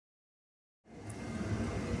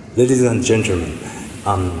Ladies and gentlemen,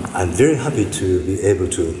 I'm very happy to be able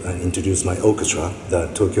to introduce my orchestra, the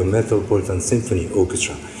Tokyo Metropolitan Symphony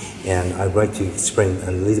Orchestra. And I'd like to explain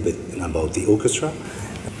a little bit about the orchestra.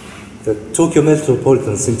 The Tokyo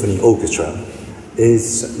Metropolitan Symphony Orchestra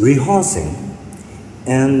is rehearsing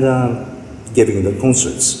and giving the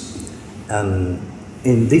concerts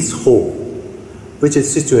in this hall, which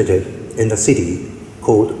is situated in a city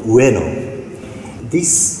called Ueno.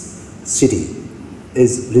 This city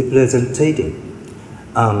is representing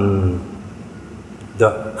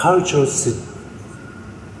the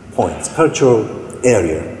cultural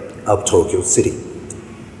area of Tokyo City.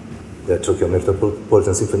 The Tokyo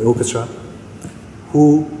Metropolitan Symphony Orchestra,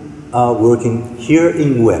 who are working here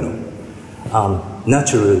in Ueno,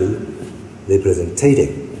 naturally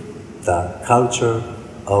representing the culture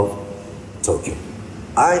of Tokyo.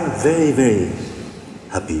 I'm very, very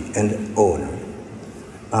happy and honored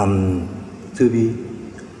to be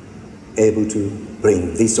able to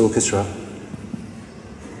bring this orchestra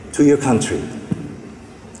to your country,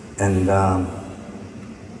 and I'm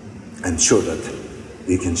sure that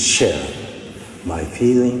we can share my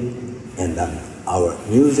feeling and our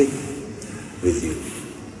music with you.